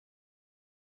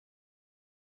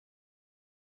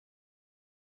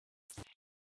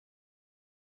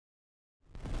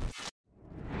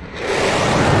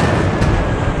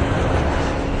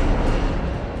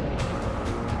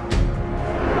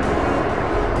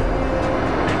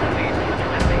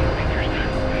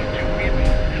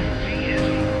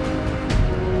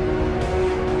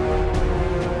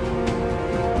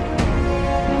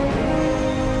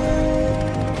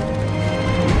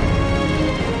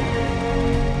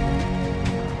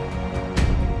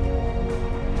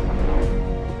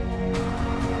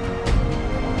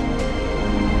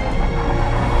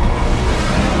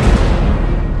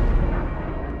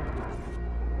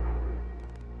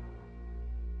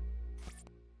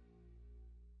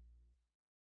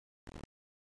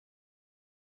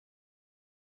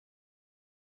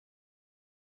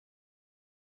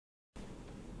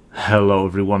Hello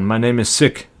everyone, my name is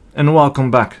SiC and welcome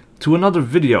back to another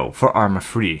video for ArmA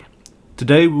Free.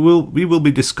 Today we will be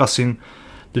discussing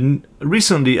the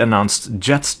recently announced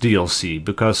Jets DLC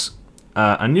because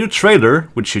a new trailer,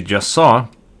 which you just saw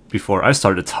before I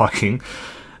started talking,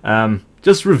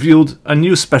 just revealed a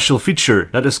new special feature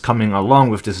that is coming along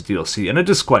with this DLC, and it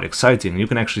is quite exciting. You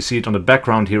can actually see it on the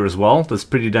background here as well. That's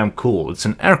pretty damn cool. It's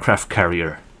an aircraft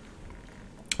carrier.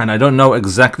 And I don't know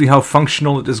exactly how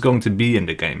functional it is going to be in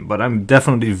the game, but I'm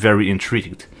definitely very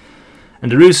intrigued.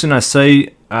 And the reason I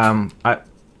say I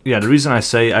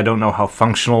don't know how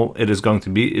functional it is going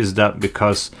to be is that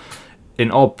because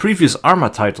in all previous ArmA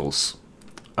titles,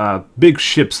 big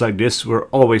ships like this were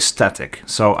always static.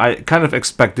 So I kind of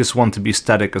expect this one to be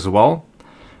static as well,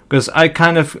 because I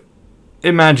kind of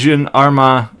imagine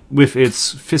ArmA with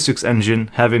its physics engine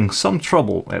having some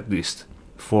trouble, at least,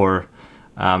 for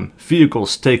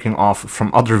vehicles taking off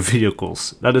from other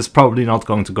vehicles. That is probably not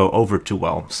going to go over too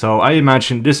well. So I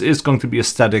imagine this is going to be a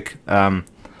static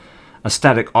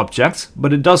object,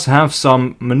 but it does have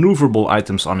some maneuverable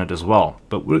items on it as well.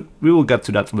 But we will get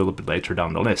to that a little bit later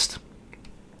down the list.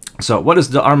 So what is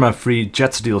the ArmA Free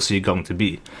Jets DLC going to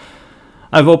be?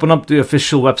 I've opened up the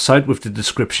official website with the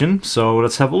description, so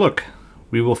let's have a look.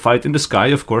 We will fight in the sky,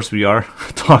 of course. We are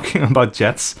talking about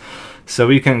jets. So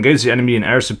we can engage the enemy in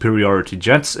air superiority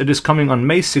jets. It is coming on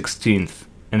May 16th,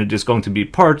 and it is going to be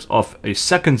part of a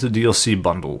second DLC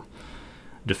bundle.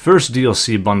 The first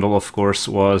DLC bundle, of course,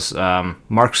 was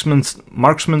Marksman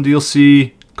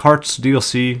DLC, Carts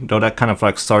DLC, though that kind of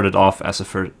like started off as a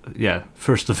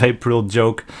 1st of April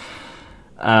joke.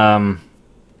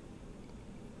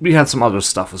 We had some other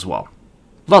stuff as well.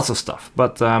 Lots of stuff,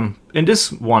 but in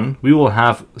this one we will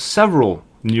have several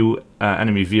new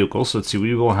enemy vehicles. Let's see,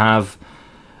 we will have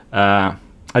a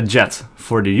jet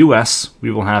for the US,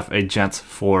 we will have a jet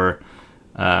for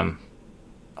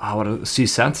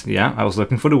CSAT, yeah, I was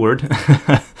looking for the word.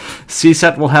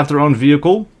 CSAT will have their own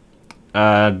vehicle.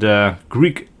 The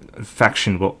Greek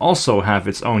faction will also have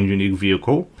its own unique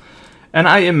vehicle, and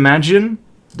I imagine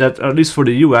that at least for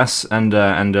the US and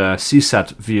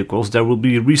CSAT vehicles there will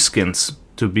be reskins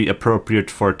to be appropriate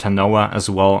for Tanoa as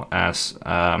well as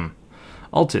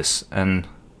Altis and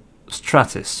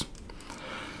Stratis.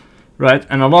 Right,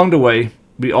 and along the way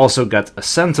we also get a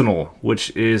Sentinel,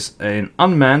 which is an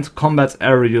unmanned combat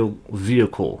aerial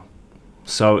vehicle.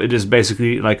 So it is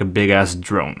basically like a big ass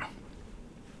drone.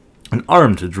 An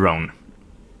armed drone.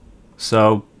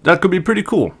 So that could be pretty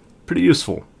cool, pretty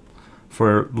useful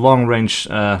for long range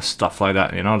stuff like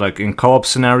that, you know, like in co-op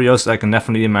scenarios. I can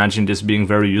definitely imagine this being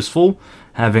very useful,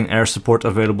 having air support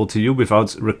available to you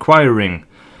without requiring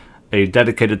a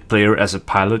dedicated player as a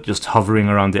pilot just hovering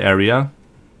around the area.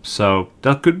 So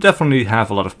that could definitely have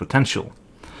a lot of potential.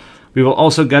 We will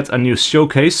also get a new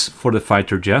showcase for the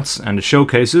fighter jets, and the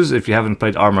showcases, if you haven't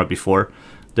played ArmA before,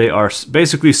 they are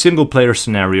basically single player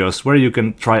scenarios where you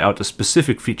can try out a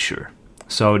specific feature.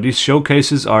 So these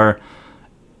showcases are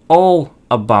all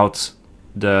about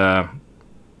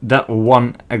that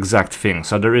one exact thing.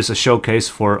 So there is a showcase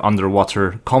for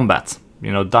underwater combat,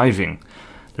 you know, diving.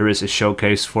 There is a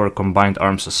showcase for combined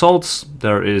arms assaults.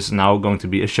 There is now going to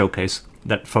be a showcase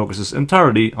that focuses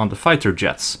entirely on the fighter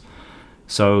jets.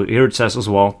 So here it says as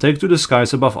well, take to the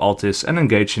skies above Altis and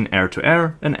engage in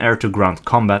air-to-air and air-to-ground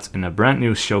combat in a brand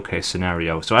new showcase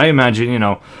scenario. So I imagine, you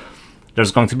know,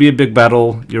 there's going to be a big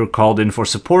battle, you're called in for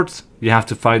support, you have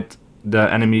to fight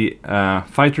the enemy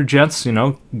fighter jets, you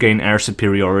know, gain air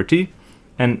superiority,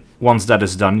 and once that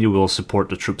is done you will support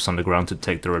the troops on the ground to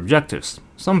take their objectives.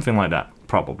 Something like that,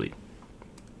 probably.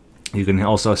 You can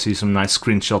also see some nice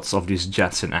screenshots of these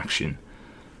jets in action.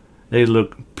 They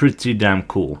look pretty damn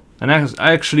cool. And I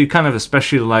actually kind of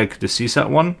especially like the CSAT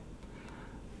one,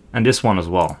 and this one as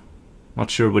well. Not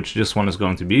sure which this one is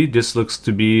going to be. This looks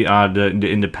to be the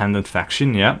independent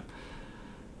faction, yeah.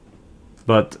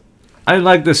 But I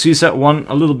like the CSAT one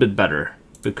a little bit better,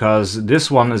 because this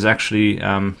one is actually,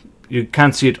 you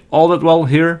can't see it all that well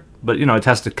here, but you know, it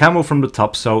has the camo from the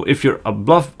top, so if you're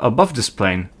above this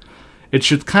plane, it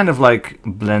should kind of like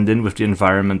blend in with the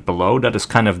environment below. That is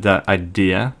kind of the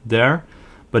idea there.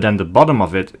 But then the bottom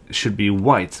of it should be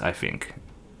white, I think.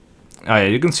 Oh yeah,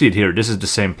 you can see it here. This is the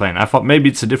same plane. I thought maybe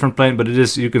it's a different plane, but it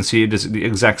is. You can see it is the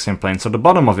exact same plane. So the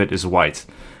bottom of it is white.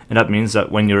 And that means that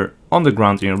when you're on the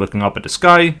ground and you're looking up at the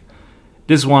sky,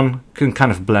 this one can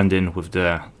kind of blend in with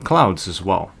the clouds as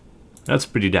well. That's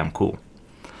pretty damn cool.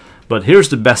 But here's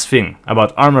the best thing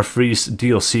about ArmA Free's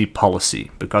DLC policy,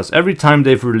 because every time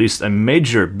they've released a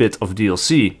major bit of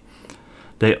DLC,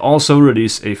 they also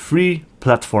release a free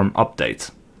platform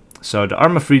update. So the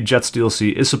ArmA Free Jets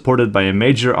DLC is supported by a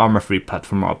major ArmA Free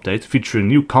platform update featuring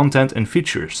new content and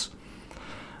features.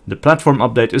 The platform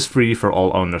update is free for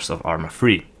all owners of ArmA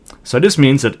Free. So this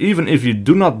means that even if you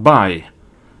do not buy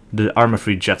the ArmA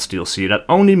Free Jets DLC, that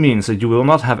only means that you will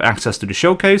not have access to the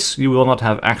showcase, you will not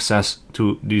have access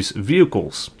to these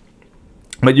vehicles.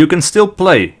 But you can still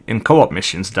play in co-op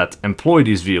missions that employ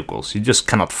these vehicles, you just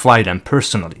cannot fly them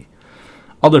personally.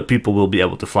 Other people will be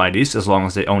able to fly these as long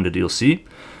as they own the DLC,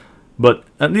 but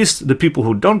at least the people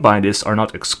who don't buy this are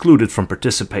not excluded from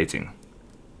participating.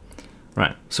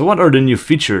 Right, so what are the new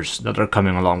features that are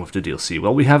coming along with the DLC?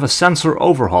 Well, we have a sensor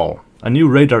overhaul, a new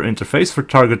radar interface for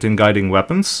targeting guiding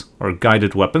weapons, or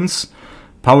guided weapons,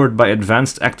 powered by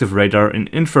advanced active radar and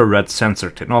infrared sensor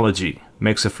technology.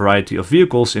 Makes a variety of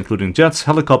vehicles, including jets,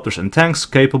 helicopters and tanks,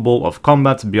 capable of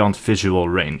combat beyond visual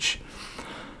range.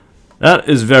 That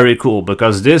is very cool,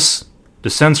 because the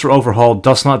sensor overhaul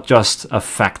does not just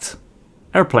affect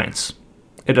airplanes.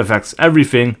 It affects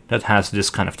everything that has this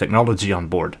kind of technology on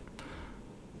board.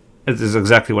 It is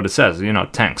exactly what it says, you know,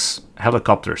 tanks,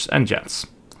 helicopters and jets.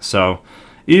 So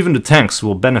even the tanks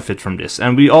will benefit from this.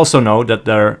 And we also know that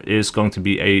there is going to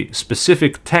be a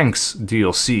specific tanks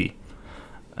DLC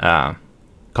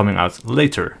coming out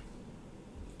later.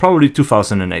 Probably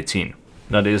 2018.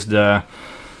 That is the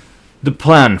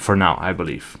plan for now, I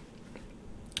believe.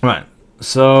 Right.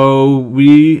 So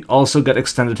we also get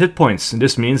extended hit points, and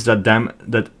this means that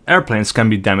that airplanes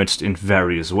can be damaged in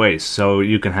various ways. So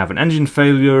you can have an engine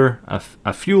failure,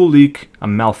 a fuel leak, a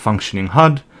malfunctioning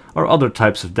HUD, or other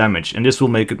types of damage, and this will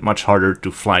make it much harder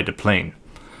to fly the plane.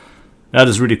 That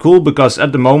is really cool, because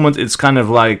at the moment it's kind of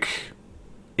like,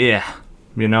 yeah,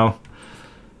 you know,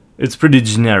 it's pretty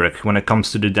generic when it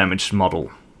comes to the damage model.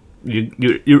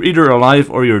 You're either alive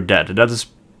or you're dead. That is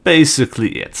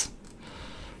basically it.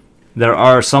 There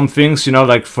are some things, you know,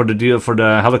 like for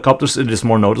the helicopters, it is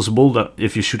more noticeable that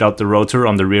if you shoot out the rotor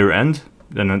on the rear end,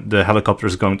 then the helicopter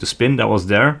is going to spin. That was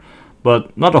there,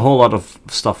 but not a whole lot of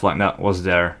stuff like that was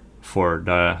there for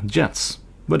the jets.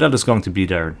 But that is going to be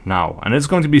there now, and it's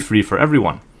going to be free for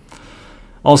everyone.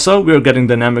 Also, we are getting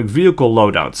dynamic vehicle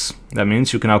loadouts. That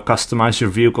means you can now customize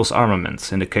your vehicle's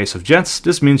armament. In the case of jets,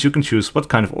 this means you can choose what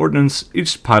kind of ordnance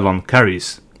each pylon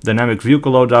carries. Dynamic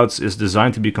vehicle loadouts is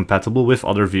designed to be compatible with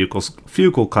other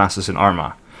vehicle classes in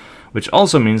ArmA, which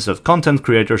also means that content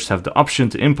creators have the option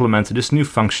to implement this new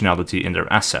functionality in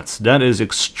their assets. That is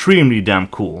extremely damn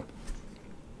cool.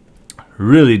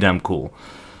 Really damn cool.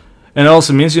 And it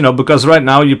also means, you know, because right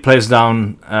now you place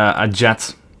down a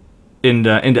jet in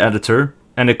the editor,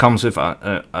 and it comes with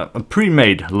a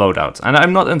pre-made loadout. And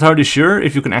I'm not entirely sure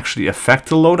if you can actually affect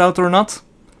the loadout or not.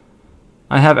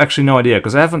 I have actually no idea,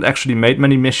 because I haven't actually made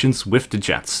many missions with the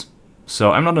jets.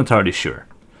 So I'm not entirely sure.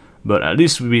 But at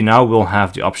least we now will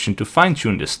have the option to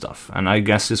fine-tune this stuff. And I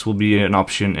guess this will be an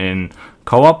option in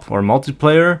co-op or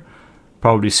multiplayer.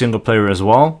 Probably single player as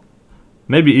well.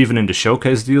 Maybe even in the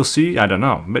showcase DLC, I don't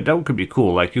know. But that could be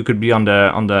cool. Like, you could be on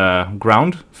the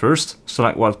ground first,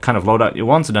 select what kind of loadout you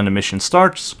want, and then the mission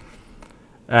starts.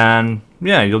 And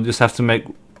yeah, you'll just have to make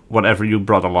whatever you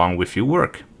brought along with you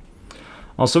work.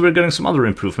 Also, we're getting some other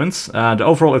improvements. The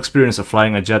overall experience of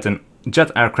flying a jet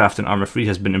aircraft in ArmA Free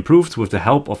has been improved with the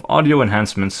help of audio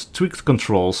enhancements, tweaked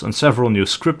controls, and several new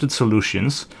scripted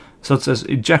solutions, such as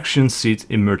ejection seat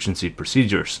emergency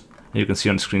procedures. You can see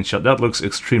on the screenshot, that looks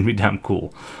extremely damn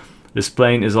cool. This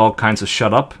plane is all kinds of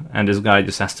shut up, and this guy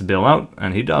just has to bail out,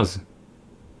 and he does.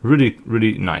 Really,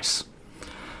 really nice.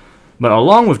 But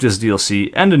along with this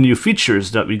DLC and the new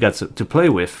features that we get to play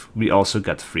with, we also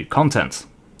get free content.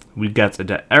 We get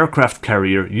the aircraft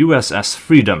carrier USS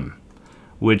Freedom,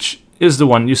 which is the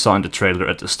one you saw in the trailer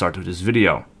at the start of this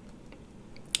video.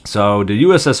 So the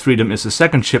USS Freedom is the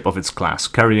second ship of its class,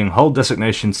 carrying hull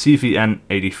designation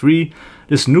CVN-83.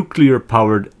 This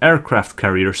nuclear-powered aircraft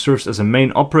carrier serves as a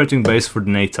main operating base for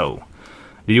NATO.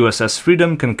 The USS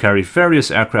Freedom can carry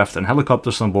various aircraft and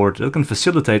helicopters on board that can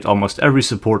facilitate almost every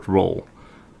support role.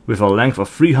 With a length of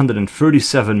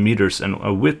 337 meters and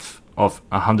a width of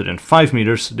 105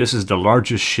 meters, this is the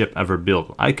largest ship ever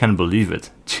built. I can believe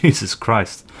it. Jesus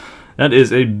Christ. That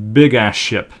is a big-ass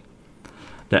ship.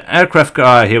 The aircraft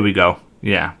here we go.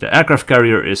 Yeah, the aircraft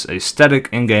carrier is a static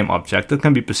in-game object that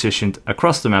can be positioned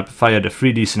across the map via the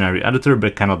 3D scenario editor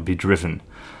but cannot be driven.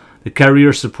 The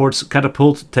carrier supports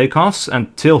catapult takeoffs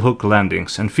and tailhook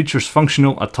landings and features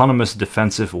functional autonomous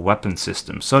defensive weapon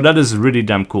systems. So that is really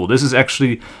damn cool. This is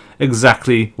actually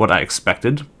exactly what I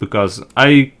expected, because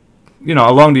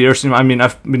along the years, I mean,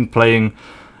 I've been playing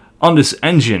on this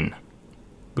engine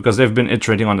because they've been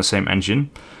iterating on the same engine.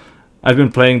 I've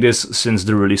been playing this since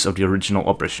the release of the original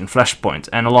Operation Flashpoint,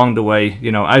 and along the way,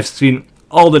 you know, I've seen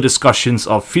all the discussions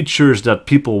of features that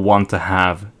people want to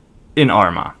have in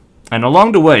ArmA. And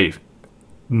along the way,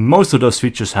 most of those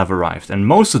features have arrived, and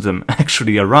most of them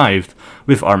actually arrived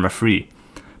with ArmA free,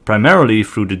 primarily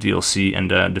through the DLC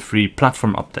and the free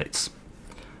platform updates.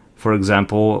 For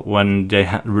example, when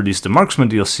they released the Marksman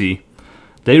DLC,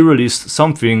 they released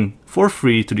something for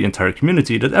free to the entire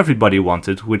community that everybody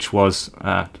wanted, which was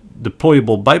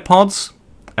deployable bipods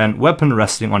and weapon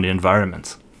resting on the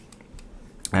environment.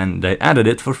 And they added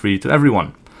it for free to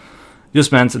everyone.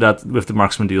 This meant that with the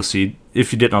Marksman DLC,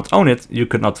 if you did not own it, you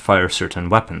could not fire certain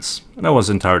weapons. And that was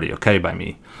entirely okay by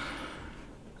me.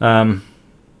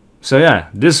 So yeah,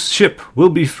 this ship will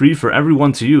be free for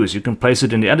everyone to use. You can place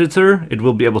it in the editor, it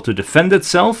will be able to defend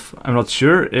itself. I'm not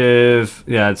sure if,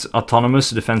 yeah, it's autonomous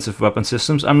defensive weapon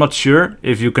systems. I'm not sure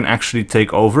if you can actually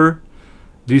take over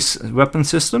these weapon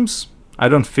systems. I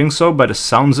don't think so by the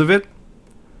sounds of it,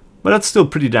 but that's still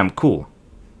pretty damn cool.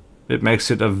 It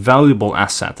makes it a valuable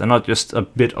asset and not just a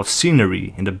bit of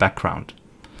scenery in the background.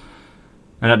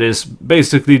 And that is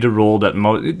basically the role that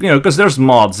because there's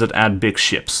mods that add big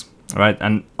ships. Right,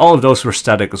 and all of those were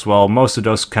static as well. Most of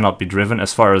those cannot be driven,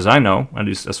 as far as I know, at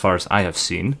least as far as I have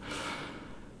seen.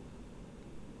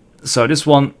 So this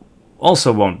one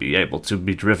also won't be able to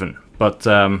be driven. But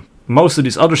most of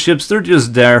these other ships, they're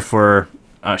just there for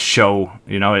a show.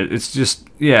 You know, it's just,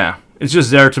 yeah, it's just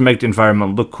there to make the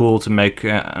environment look cool, to make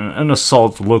an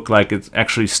assault look like it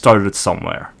actually started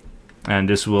somewhere. And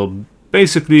this will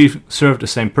basically serve the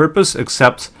same purpose,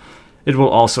 except it will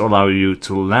also allow you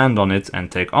to land on it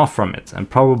and take off from it, and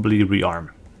probably rearm,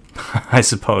 I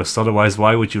suppose. Otherwise,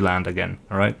 why would you land again,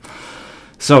 alright?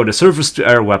 So, the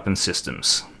surface-to-air weapon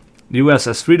systems. The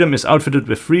USS Freedom is outfitted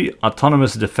with 3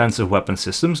 autonomous defensive weapon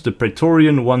systems, the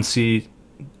Praetorian 1C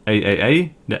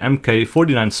AAA, the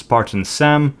Mk-49 Spartan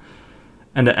SAM,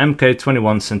 and the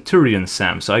Mk-21 Centurion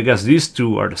SAM. So I guess these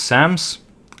two are the SAMs.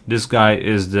 This guy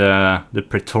is the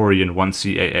Praetorian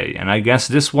 1C AA, and I guess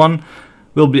this one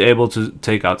will be able to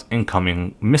take out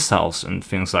incoming missiles and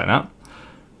things like that.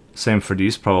 Same for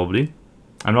these, probably.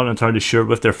 I'm not entirely sure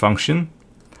with their function.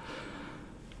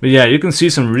 But yeah, you can see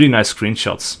some really nice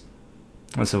screenshots.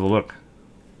 Let's have a look.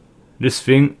 This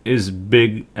thing is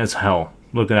big as hell.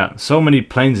 Look at that. So many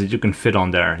planes that you can fit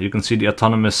on there. You can see the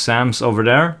autonomous SAMs over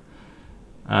there.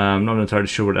 I'm not entirely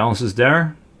sure what else is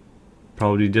there.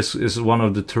 Probably this is one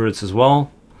of the turrets as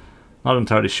well. Not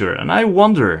entirely sure. And I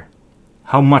wonder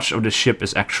how much of the ship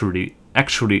is actually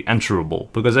enterable,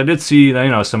 because I did see, you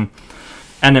know, some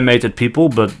animated people,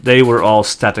 but they were all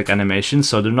static animations,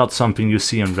 so they're not something you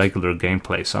see in regular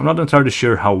gameplay. So I'm not entirely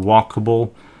sure how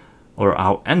walkable or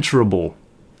how enterable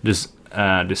this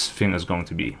thing is going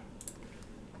to be.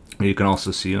 You can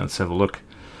also see, let's have a look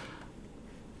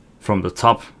from the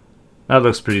top. That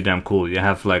looks pretty damn cool. You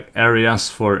have like areas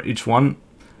for each one.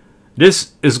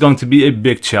 This is going to be a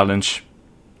big challenge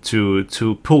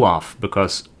to pull off,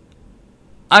 because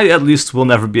I at least will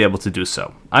never be able to do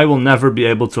so. I will never be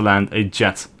able to land a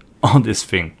jet on this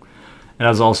thing. And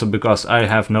that's also because I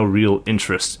have no real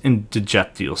interest in the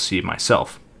jet DLC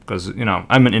myself. Because, you know,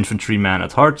 I'm an infantryman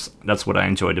at heart, that's what I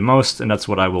enjoy the most, and that's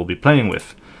what I will be playing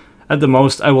with. At the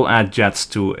most, I will add jets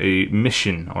to a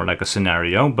mission or like a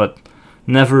scenario, but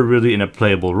never really in a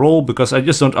playable role, because I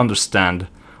just don't understand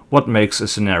what makes a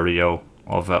scenario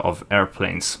of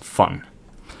airplanes fun.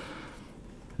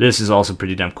 This is also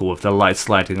pretty damn cool with the lights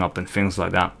lighting up and things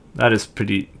like that. That is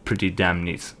pretty damn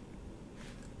neat.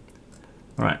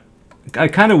 Alright. I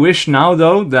kind of wish now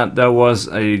though that there was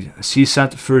a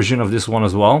CSAT version of this one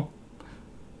as well.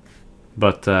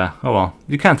 But, oh well,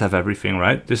 you can't have everything,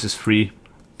 right? This is free.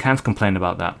 Can't complain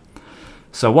about that.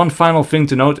 So one final thing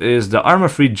to note is the ArmA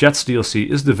Free Jets DLC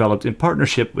is developed in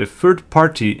partnership with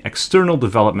third-party external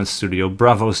development studio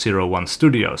Bravo01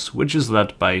 Studios, which is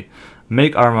led by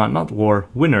Make ArmA Not War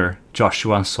winner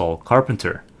Joshua Saul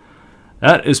Carpenter.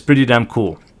 That is pretty damn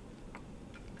cool,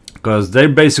 because they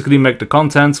basically make the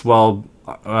content while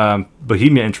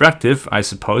Bohemia Interactive, I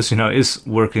suppose, you know, is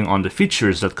working on the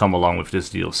features that come along with this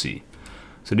DLC.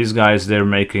 So these guys, they're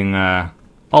making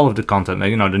all of the content,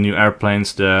 like, you know, the new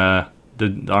airplanes, the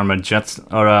ArmA jets,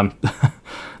 or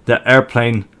the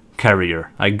airplane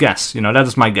carrier, I guess. You know, that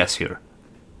is my guess here.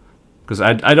 Because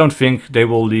I don't think they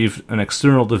will leave an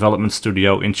external development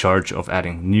studio in charge of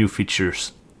adding new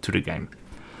features to the game.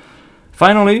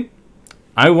 Finally,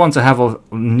 I want to have a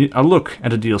look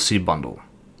at the DLC bundle.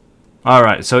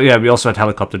 Alright, so yeah, we also had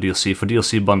Helicopter DLC for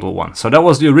DLC Bundle 1. So that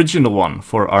was the original one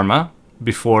for ArmA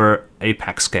before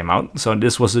Apex came out. So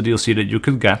this was the DLC that you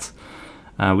could get.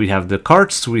 We have the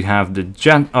carts, we have the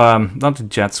jet, not the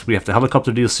jets, we have the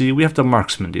helicopter DLC, we have the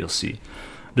marksman DLC.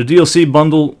 The DLC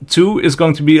bundle 2 is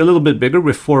going to be a little bit bigger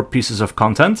with 4 pieces of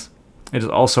content. It is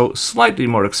also slightly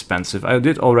more expensive. I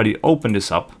did already open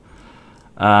this up.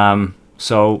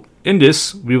 So in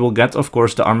this we will get, of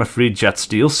course, the ArmA 3 Jets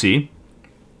DLC.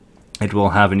 It will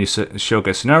have a new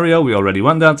showcase scenario, we already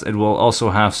won that. It will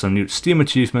also have some new Steam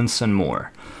achievements and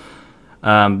more.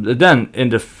 Then in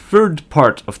the third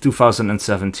part of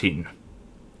 2017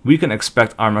 we can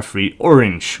expect ArmA 3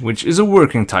 Orange, which is a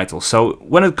working title, so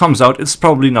when it comes out it's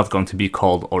probably not going to be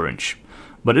called Orange.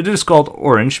 But it is called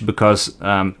Orange because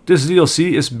this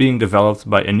DLC is being developed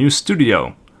by a new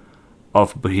studio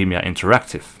of Bohemia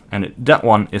Interactive, and that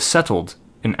one is settled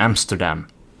in Amsterdam,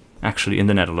 actually in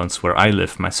the Netherlands where I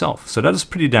live myself, so that is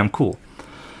pretty damn cool.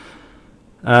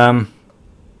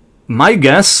 My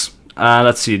guess,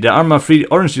 let's see, the ArmA 3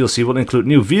 Orange DLC will include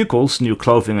new vehicles, new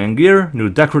clothing and gear, new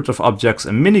decorative objects,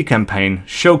 a mini-campaign,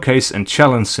 showcase and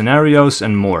challenge scenarios,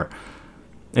 and more.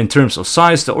 In terms of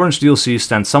size, the Orange DLC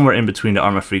stands somewhere in between the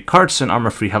ArmA 3 carts and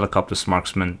ArmA 3 helicopters,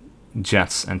 marksmen,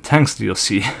 jets, and tanks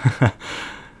DLC.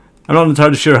 I'm not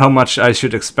entirely sure how much I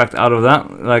should expect out of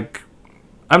that. Like,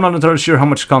 I'm not entirely sure how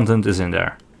much content is in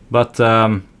there. But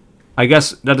I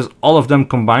guess that is all of them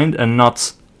combined and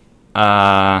not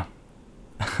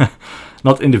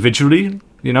not individually.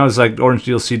 You know, it's like Orange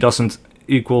DLC doesn't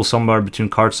equal somewhere between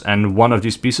carts and one of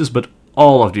these pieces, but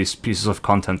all of these pieces of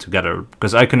content together.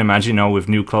 Because I can imagine, you know, with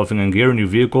new clothing and gear, new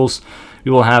vehicles,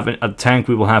 we will have a tank,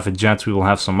 we will have a jet, we will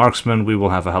have some marksmen, we will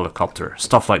have a helicopter,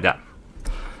 stuff like that.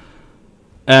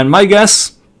 And my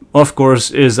guess, of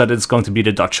course, is that it's going to be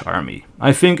the Dutch army.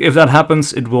 I think if that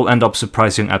happens, it will end up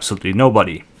surprising absolutely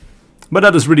nobody. But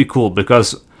that is really cool,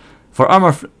 because for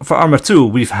ArmA 2,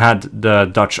 we've had the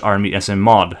Dutch army as a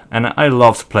mod, and I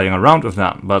loved playing around with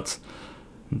that, but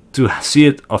to see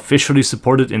it officially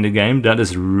supported in the game, that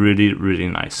is really, really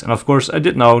nice. And of course, I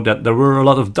did know that there were a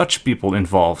lot of Dutch people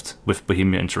involved with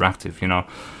Bohemia Interactive, you know.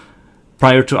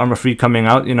 Prior to ArmA 3 coming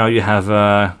out, you know, you have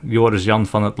Joris Jan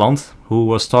van het Land, who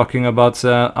was talking about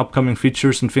upcoming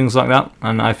features and things like that,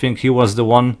 and I think he was the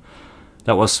one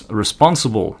that was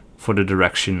responsible for the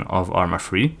direction of ArmA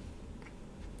 3.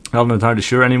 I'm not entirely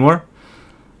sure anymore,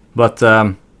 but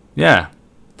yeah,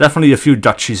 definitely a few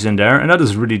Dutchies in there, and that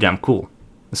is really damn cool,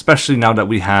 especially now that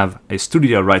we have a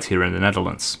studio right here in the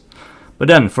Netherlands. But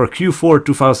then for Q4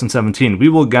 2017 we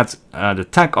will get the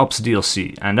TAC Ops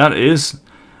DLC, and that is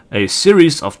a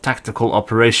series of tactical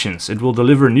operations. It will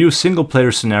deliver new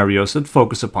single-player scenarios that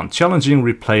focus upon challenging,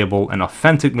 replayable and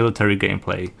authentic military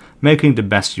gameplay, making the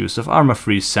best use of ArmA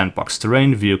 3's sandbox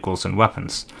terrain, vehicles and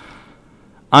weapons.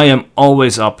 I am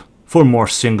always up for more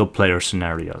single-player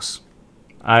scenarios.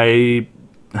 I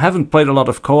haven't played a lot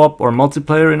of co-op or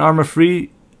multiplayer in ArmA 3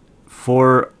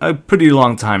 for a pretty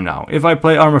long time now. If I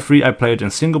play ArmA 3, I play it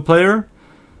in single-player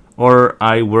or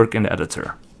I work in the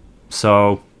editor.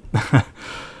 So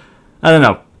I don't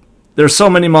know. There's so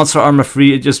many mods for ArmA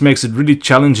 3, it just makes it really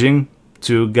challenging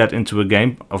to get into a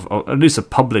game, of at least a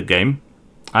public game.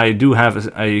 I do have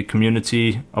a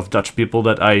community of Dutch people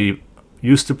that I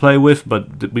used to play with,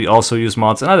 but we also use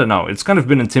mods, and I don't know, it's kind of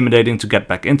been intimidating to get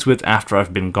back into it after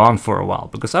I've been gone for a while,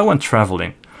 because I went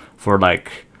traveling for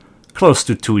like close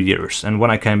to 2 years, and when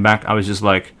I came back I was just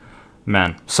like,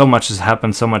 man, so much has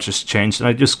happened, so much has changed, and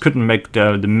I just couldn't make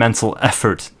the mental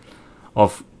effort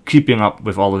of keeping up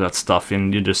with all of that stuff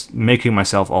and just making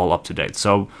myself all up to date.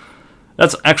 So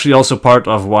that's actually also part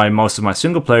of why most of my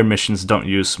single player missions don't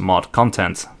use mod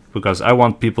content, because I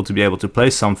want people to be able to play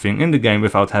something in the game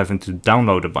without having to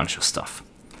download a bunch of stuff.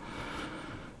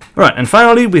 Alright, and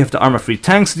finally we have the ArmA 3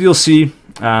 Tanks DLC,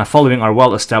 following our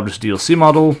well-established DLC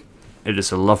model. It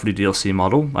is a lovely DLC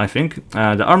model, I think.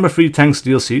 The ArmA 3 Tanks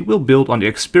DLC will build on the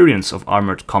experience of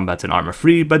armored combat in ArmA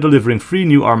 3 by delivering 3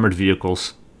 new armored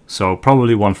vehicles, so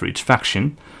probably one for each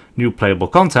faction, new playable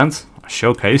content, a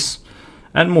showcase,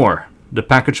 and more. The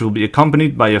package will be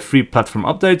accompanied by a free platform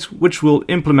update, which will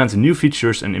implement new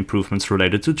features and improvements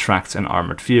related to tracked and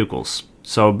armored vehicles.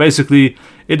 So basically,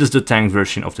 it is the tank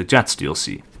version of the Jets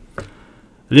DLC.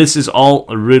 This is all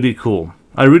really cool.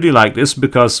 I really like this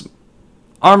because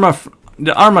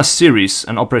the ArmA series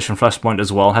and Operation Flashpoint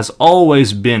as well has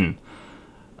always been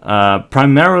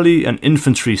primarily an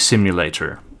infantry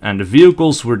simulator. And the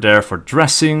vehicles were there for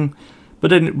dressing,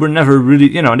 but they were never really,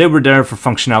 you know, they were there for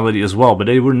functionality as well, but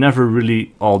they were never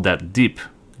really all that deep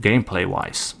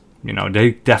gameplay-wise. You know,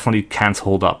 they definitely can't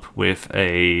hold up with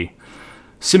a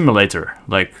simulator,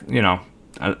 like, you know,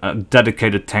 a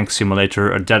dedicated tank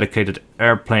simulator, a dedicated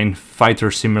airplane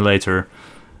fighter simulator.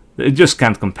 It just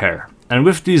can't compare. And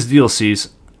with these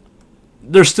DLCs,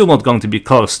 they're still not going to be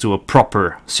close to a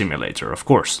proper simulator, of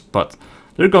course, but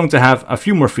they're going to have a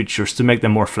few more features to make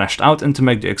them more fleshed out and to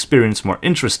make the experience more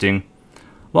interesting,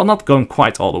 while not going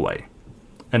quite all the way.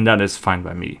 And that is fine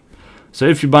by me. So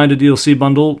if you buy the DLC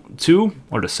bundle 2,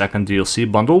 or the second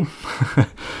DLC bundle,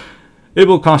 it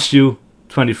will cost you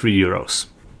 23 euros.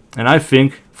 And I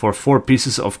think for 4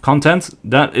 pieces of content,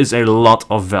 that is a lot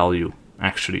of value,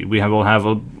 actually. We will have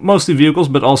mostly vehicles,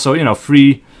 but also, you know,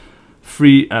 free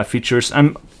features.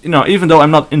 And, you know, even though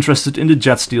I'm not interested in the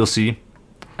Jets DLC,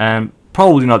 and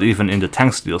probably not even in the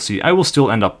Tanks DLC, I will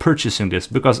still end up purchasing this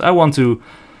because I want to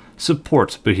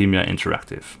support Bohemia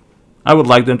Interactive. I would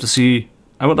like to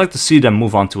see them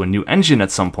move on to a new engine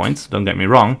at some point, don't get me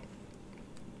wrong.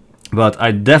 But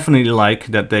I definitely like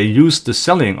that they use the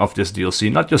selling of this DLC,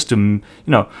 not just to, you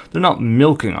know, they're not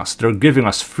milking us, they're giving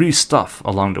us free stuff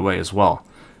along the way as well.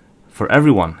 For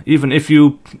everyone, even if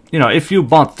you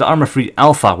bought the ArmA Free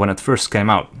Alpha when it first came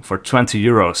out for 20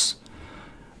 euros,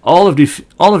 all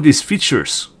of these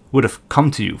features would have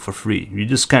come to you for free. You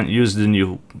just can't use the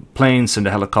new planes and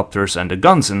the helicopters and the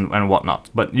guns and whatnot.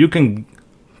 But you can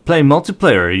play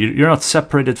multiplayer, you're not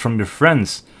separated from your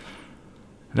friends.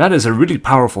 That is a really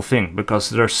powerful thing, because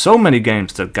there are so many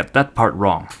games that get that part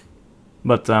wrong.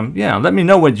 But yeah, let me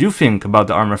know what you think about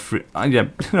the ArmA Free,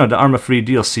 the ArmA Free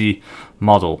DLC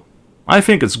model. I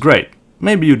think it's great.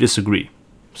 Maybe you disagree.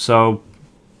 So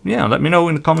yeah, let me know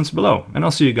in the comments below, and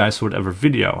I'll see you guys for whatever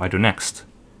video I do next.